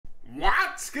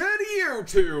What's good,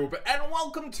 YouTube? And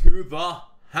welcome to the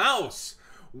house.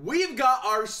 We've got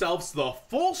ourselves the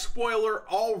full spoiler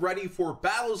all ready for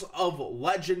Battles of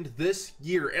Legend this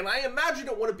year. And I imagine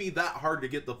it wouldn't be that hard to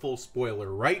get the full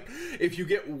spoiler, right? If you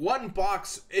get one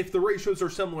box, if the ratios are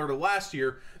similar to last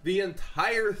year, the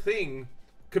entire thing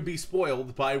could be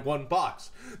spoiled by one box.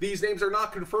 These names are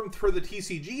not confirmed for the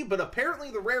TCG, but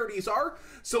apparently the rarities are.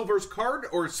 Silver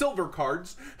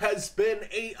Cards has been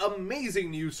an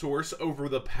amazing news source over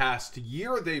the past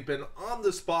year. They've been on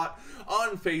the spot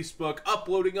on Facebook,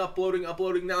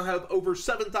 uploading, now have over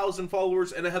 7,000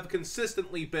 followers and have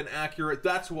consistently been accurate.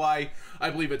 That's why I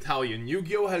believe Italian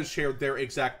Yu-Gi-Oh! Has shared their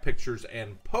exact pictures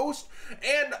and post,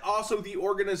 and also the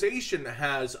organization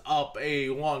has up a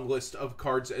long list of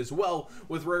cards as well,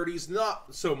 with rarities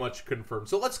not so much confirmed.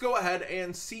 So let's go ahead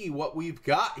and see what we've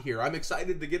got here. I'm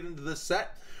excited to get into this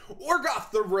set. Orgoth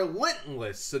the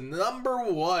Relentless,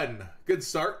 #1. Good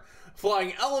start.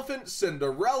 Flying Elephant,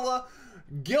 Cinderella,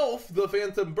 Gilf the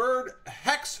Phantom Bird,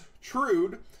 Hex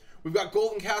Trude. We've got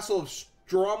Golden Castle of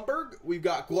Stromberg. We've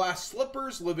got Glass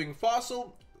Slippers, Living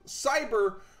Fossil,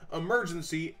 Cyber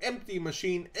Emergency, Empty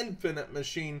Machine, Infinite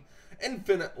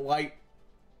Light.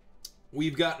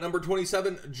 We've got number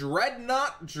 27,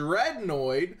 Dreadnought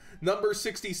Dreadnoid. Number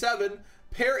 67,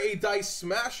 Pair a Dice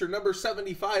Smasher. Number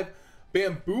 75,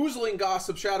 Bamboozling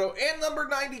Gossip Shadow. And number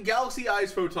 90, Galaxy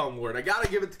Eyes Photon Lord. I gotta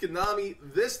give it to Konami.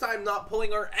 This time not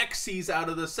pulling our Xyz out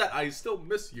of the set. I still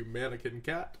miss you, Mannequin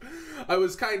Cat. I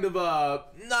was kind of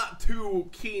not too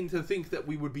keen to think that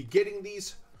we would be getting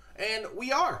these, and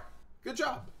we are. Good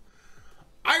job.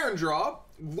 Iron Draw,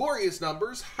 Glorious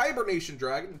Numbers, Hibernation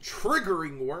Dragon,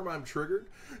 Triggering Worm, I'm triggered,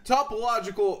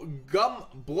 Topological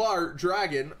Gumblar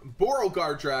Dragon,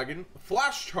 Beauregard Dragon,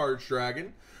 Flash Charge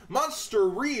Dragon, Monster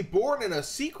Reborn in a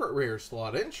secret rare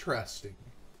slot, interesting.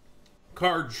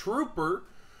 Card Trooper,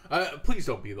 please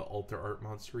don't be the Alter Art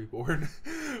Monster Reborn.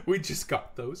 We just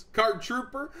got those. Card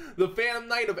Trooper, the Phantom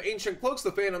Knight of Ancient Cloaks,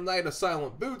 the Phantom Knight of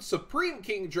Silent Boots, Supreme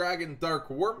King Dragon Dark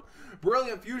Worm,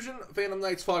 Brilliant Fusion, Phantom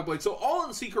Knight's Fogblade. So all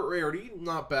in secret rarity,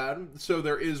 not bad. So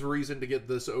there is reason to get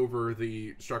this over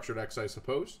the Structured X, I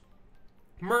suppose.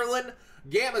 Merlin,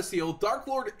 Gamma Seal, Dark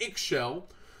Lord Ixchel,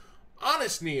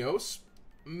 Honest Neos,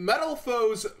 Metal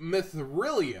Foes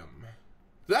Mithrilium.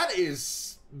 That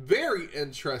is very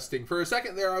interesting. For a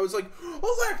second there, I was like,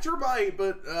 Electrobite,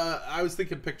 but I was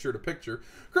thinking picture to picture.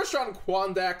 Crystron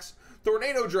Quandax,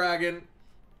 Tornado Dragon,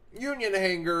 Union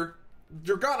Hanger,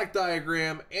 Dragonic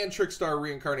Diagram, and Trickstar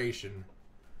Reincarnation.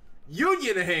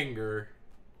 Union Hanger.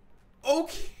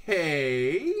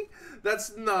 Okay,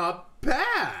 that's not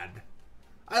bad.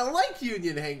 I like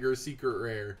Union Hanger Secret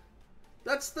Rare.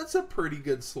 That's a pretty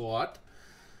good slot.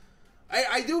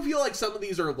 I do feel like some of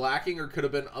these are lacking or could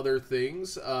have been other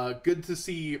things. Good to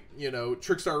see, you know,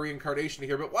 Trickstar Reincarnation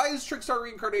here. But why is Trickstar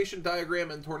Reincarnation, Diagram,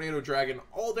 and Tornado Dragon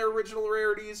all their original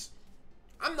rarities?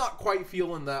 I'm not quite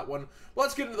feeling that one.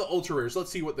 Let's get into the ultra rares.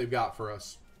 Let's see what they've got for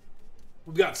us.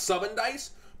 We've got Summon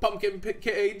Dice, Pumpkin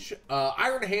Cage,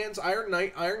 Iron Hands, Iron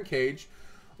Knight, Iron Cage,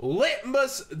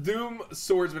 Litmus Doom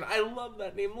Swordsman. I love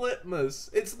that name,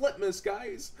 Litmus. It's Litmus,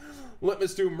 guys.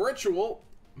 Litmus Doom Ritual,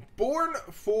 Born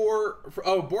from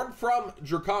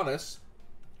Draconis,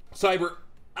 Cyber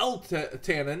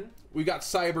Eltanin. We got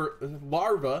Cyber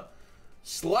Larva,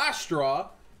 Slash Draw,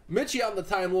 Michion the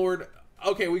Time Lord.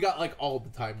 Okay, we got like all the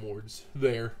Time Lords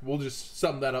there. We'll just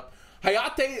sum that up.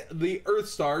 Hayate the Earth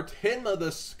Star, Tenma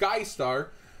the Sky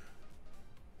Star,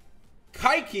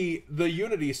 Kaiki the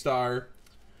Unity Star,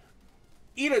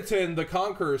 Edatin the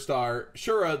Conqueror Star,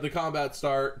 Shura the Combat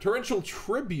Star, Torrential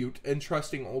Tribute,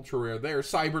 interesting ultra rare there,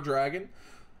 Cyber Dragon,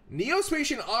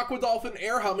 Neospatian Aqua Dolphin,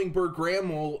 Air Hummingbird,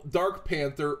 Gramole, Dark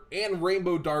Panther, and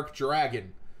Rainbow Dark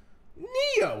Dragon.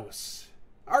 Neos!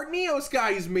 Our Neos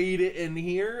guys made it in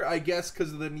here, I guess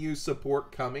because of the new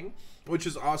support coming, which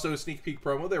is also a sneak peek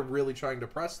promo. They're really trying to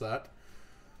press that.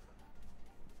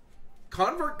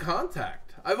 Convert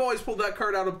Contact. I've always pulled that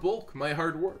card out of bulk, my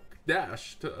hard work.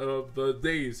 Dashed of the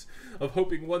days of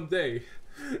hoping one day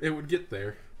it would get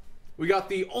there. We got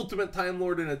the Ultimate Time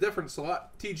Lord in a different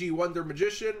slot. TG Wonder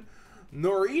Magician,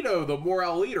 Norito the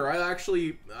Morale Leader.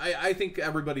 I think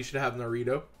everybody should have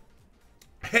Norito.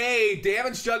 Hey,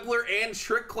 Damage Juggler and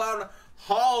Trick Clown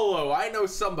Hollow. I know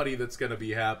somebody that's gonna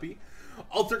be happy.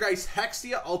 Altergeist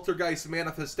Hexia, Altergeist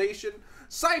Manifestation,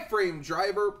 Psyframe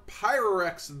Driver,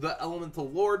 Pyrorex the Elemental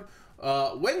Lord,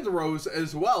 Windrose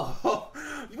as well.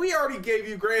 We already gave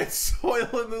you Grand Soil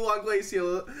and Mulan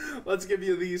Glacial. Let's give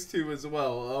you these two as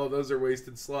well. Oh, those are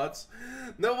wasted slots.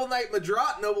 Noble Knight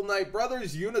Madrat, Noble Knight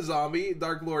Brothers, Unizombie,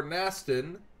 Dark Lord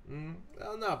Nastin.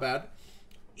 Not bad.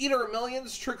 Eater of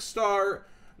Millions, Trickstar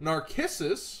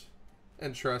Narcissus.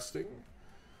 Interesting.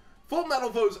 Full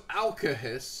Metal Foes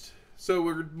Alkahist. So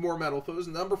we're more Metal Foes.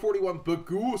 Number 41,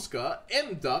 Baguska.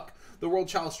 M-Duck, the World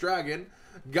Chalice Dragon.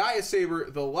 Gaia Saber,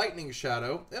 the Lightning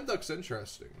Shadow. M-Duck's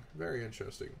interesting. Very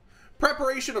interesting.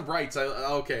 Preparation of Rites.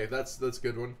 Okay, that's a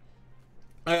good one.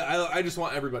 I just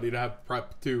want everybody to have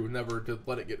prep too, never to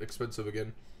let it get expensive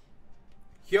again.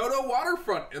 Kyoto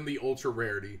Waterfront in the Ultra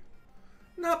Rarity.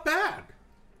 Not bad.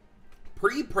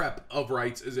 Pre-prep of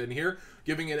Rites is in here,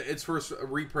 giving it its first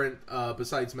reprint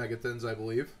besides Megathins, I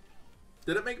believe.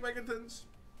 Did it make Megathins?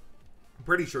 I'm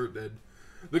pretty sure it did.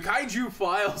 The Kaiju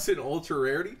Files in Ultra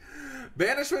Rarity.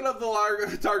 Banishment of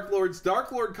the Dark Lord's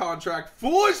Dark Lord Contract.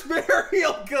 Foolish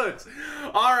Burial Goods.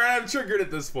 Alright, I'm triggered at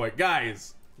this point.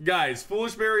 Guys,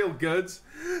 Foolish Burial Goods.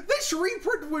 This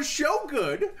reprint was so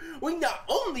good. We not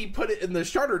only put it in the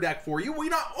starter deck for you, we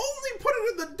not only put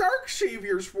it in the Dark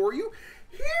Saviors for you.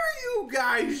 Here you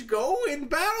guys go in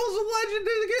Battles of Legend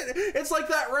again. It's like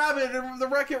that rabbit in the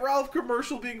Wreck-It Ralph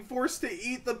commercial being forced to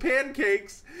eat the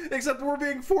pancakes, except we're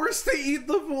being forced to eat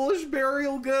the Foolish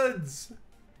Burial Goods.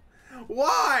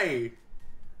 Why?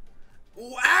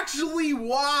 Actually,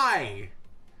 why?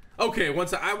 Okay, I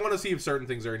want to see if certain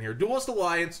things are in here. Duelist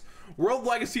Alliance, World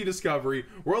Legacy Discovery,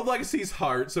 World Legacy's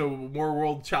Heart, so more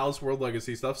World Chalice, World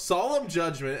Legacy stuff, Solemn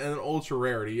Judgment, and an Ultra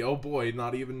Rarity. Oh boy,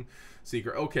 not even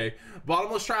Secret. Okay.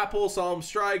 Bottomless Trap Hole, Solemn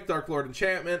Strike, Dark Lord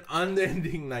Enchantment,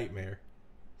 Unending Nightmare.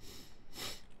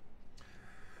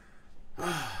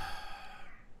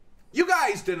 You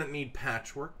guys didn't need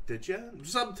Patchwork, did you?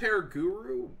 Subterra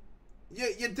Guru?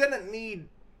 You didn't need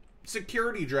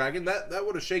Security Dragon. That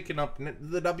would have shaken up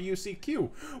the WCQ.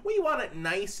 We want it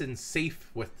nice and safe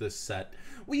with this set.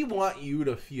 We want you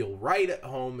to feel right at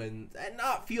home and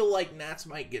not feel like Nats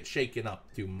might get shaken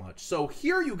up too much. So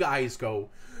here you guys go.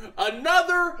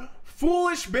 Another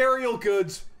Foolish Burial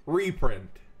Goods reprint.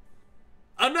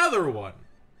 Another one.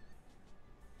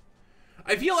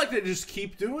 I feel like they just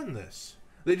keep doing this.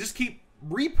 They just keep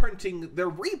reprinting their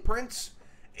reprints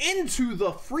into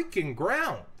the freaking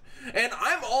ground. And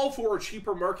I'm all for a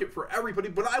cheaper market for everybody,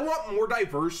 but I want more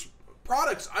diverse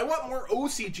products. I want more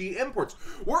OCG imports.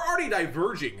 We're already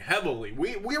diverging heavily.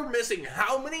 We're missing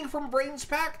how many from Vrains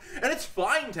pack? And it's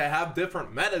fine to have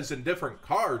different metas and different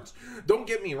cards. Don't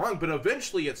get me wrong, but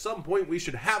eventually at some point we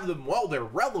should have them while they're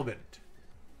relevant.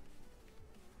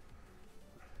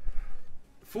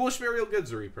 Foolish Burial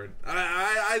Goods reprint.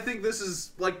 I think this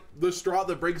is like the straw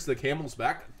that breaks the camel's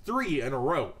back. 3 in a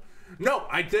row. No,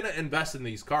 I didn't invest in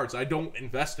these cards. I don't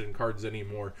invest in cards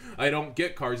anymore. I don't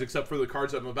get cards except for the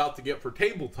cards I'm about to get for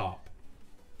tabletop.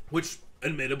 Which,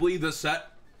 admittedly, this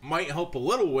set might help a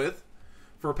little with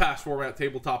for past format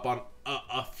tabletop on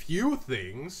a few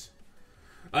things.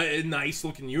 Nice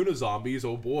looking Unizombies,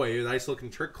 oh boy. A nice looking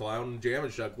Trick Clown,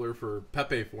 Damage Juggler for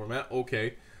Pepe format,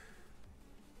 okay.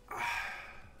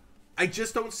 I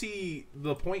just don't see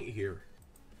the point here.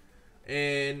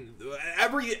 And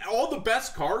all the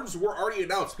best cards were already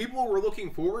announced. People were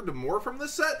looking forward to more from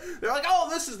this set. They're like, oh,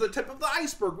 this is the tip of the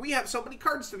iceberg. We have so many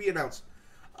cards to be announced.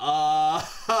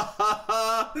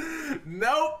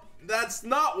 Nope, that's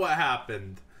not what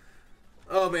happened.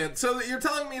 Oh man, so you're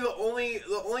telling me the only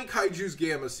Kaiju's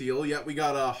Gamma Seal, yet we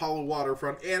got a Hollow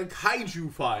Waterfront and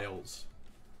Kaiju Files.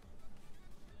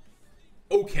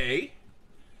 Okay.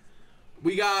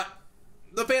 We got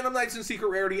the Phantom Knights and Secret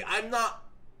Rarity. I'm not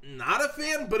a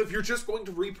fan, but if you're just going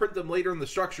to reprint them later in the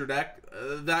structure deck,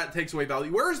 that takes away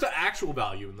value. Where is the actual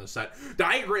value in this set?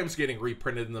 Diagram's getting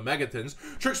reprinted in the Megathins.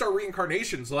 Trickstar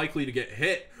Reincarnation's likely to get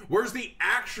hit. Where's the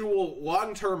actual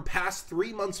long-term past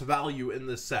 3 months value in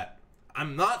this set?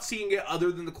 I'm not seeing it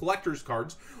other than the collector's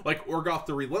cards, like Orgoth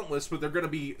the Relentless, but they're going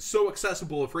to be so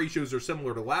accessible if ratios are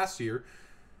similar to last year.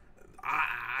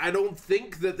 I don't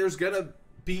think that there's going to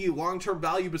be long-term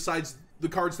value besides the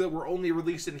cards that were only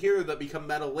released in here that become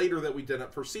meta later that we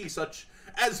didn't foresee, such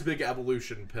as Big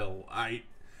Evolution Pill.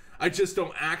 I just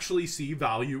don't actually see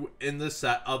value in this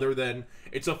set other than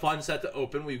it's a fun set to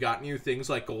open. We've got new things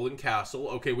like Golden Castle.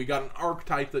 Okay, we got an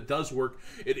archetype that does work.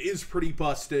 It is pretty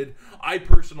busted. I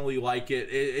personally like it.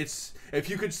 It's if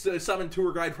you could summon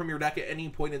Tour Guide from your deck at any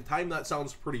point in time, that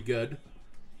sounds pretty good.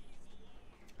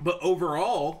 But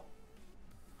overall,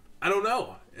 I don't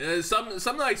know.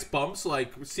 Some nice bumps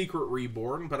like Secret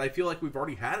Reborn, but I feel like we've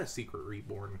already had a Secret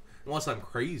Reborn, unless I'm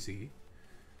crazy.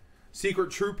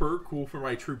 Secret Trooper, cool for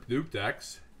my Troop Dupe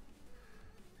decks.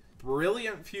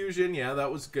 Brilliant Fusion, yeah,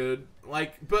 that was good.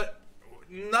 Like, but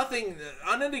nothing.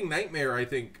 Unending Nightmare, I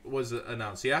think, was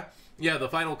announced. Yeah, yeah, the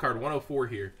final card, 104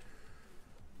 here.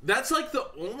 That's like the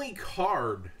only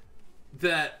card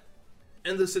that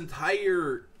in this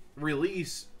entire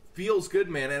release feels good,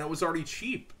 man, and it was already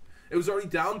cheap. It was already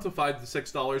down to $5 to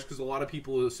 $6 because a lot of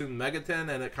people assumed Megaten,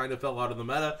 and it kind of fell out of the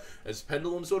meta as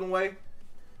pendulums went away.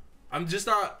 I'm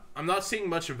not seeing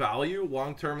much value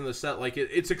long term in the set. Like,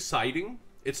 it's exciting,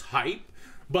 it's hype.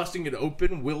 Busting it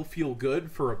open will feel good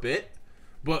for a bit,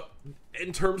 but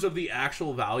in terms of the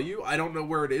actual value, I don't know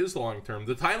where it is long term.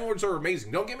 The Time Lords are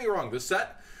amazing. Don't get me wrong. The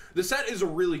set is a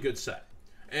really good set,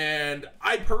 and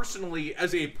I personally,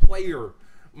 as a player,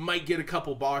 might get a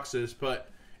couple boxes, but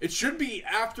it should be,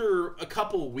 after a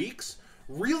couple weeks,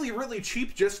 really, really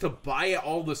cheap just to buy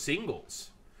all the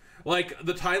singles. Like,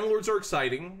 the Time Lords are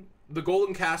exciting. The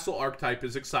Golden Castle archetype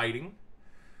is exciting.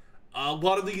 A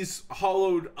lot of these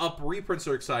hollowed up reprints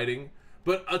are exciting,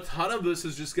 but a ton of this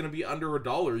is just going to be under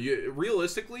 $1.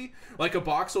 Realistically, like, a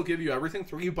box will give you everything.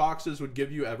 3 boxes would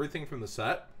give you everything from the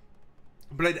set.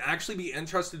 But I'd actually be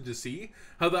interested to see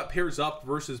how that pairs up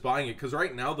versus buying it. Because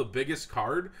right now, the biggest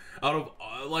card out of,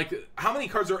 like, how many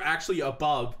cards are actually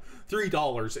above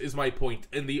 $3 is my point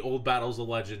in the old Battles of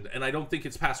Legend. And I don't think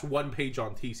it's past 1 page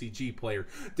on TCG Player.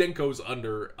 Denko's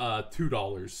under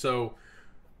 $2. So,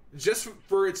 just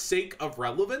for its sake of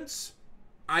relevance,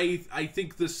 I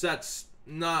think this set's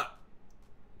not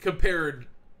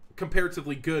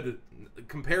comparatively good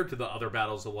compared to the other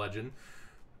Battles of Legend.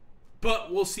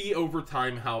 But we'll see over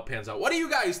time how it pans out. What do you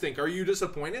guys think? Are you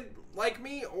disappointed like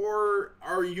me, or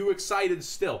are you excited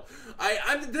still?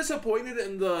 I'm disappointed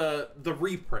in the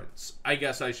reprints, I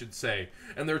guess I should say.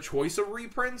 And their choice of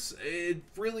reprints, it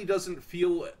really doesn't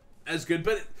feel as good.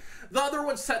 But the other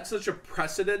one set such a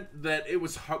precedent that it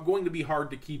was going to be hard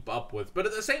to keep up with. But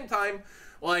at the same time,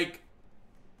 like,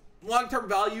 long-term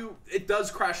value, it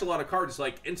does crash a lot of cards.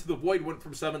 Like, Into the Void went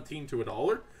from $17 to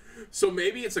 $1. So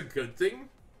maybe it's a good thing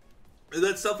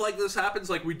that stuff like this happens.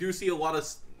 Like, we do see a lot of,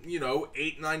 you know,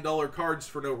 $8, $9 cards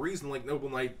for no reason, like Noble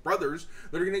Knight Brothers,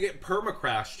 that are gonna get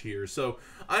perma-crashed here. So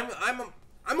I'm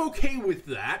okay with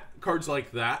that, cards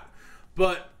like that,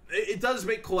 but it does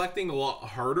make collecting a lot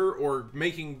harder, or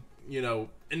making, you know,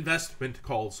 investment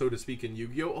calls, so to speak, in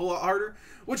Yu-Gi-Oh! A lot harder,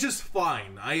 which is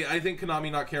fine. I think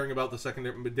Konami not caring about the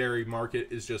secondary market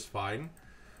is just fine.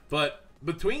 But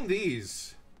between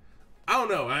these, I don't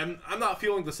know. I'm not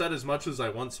feeling the set as much as I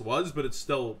once was, but it's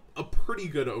still a pretty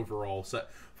good overall set.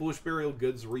 Foolish Burial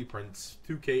Goods reprints,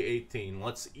 2K18.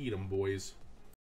 Let's eat them, boys.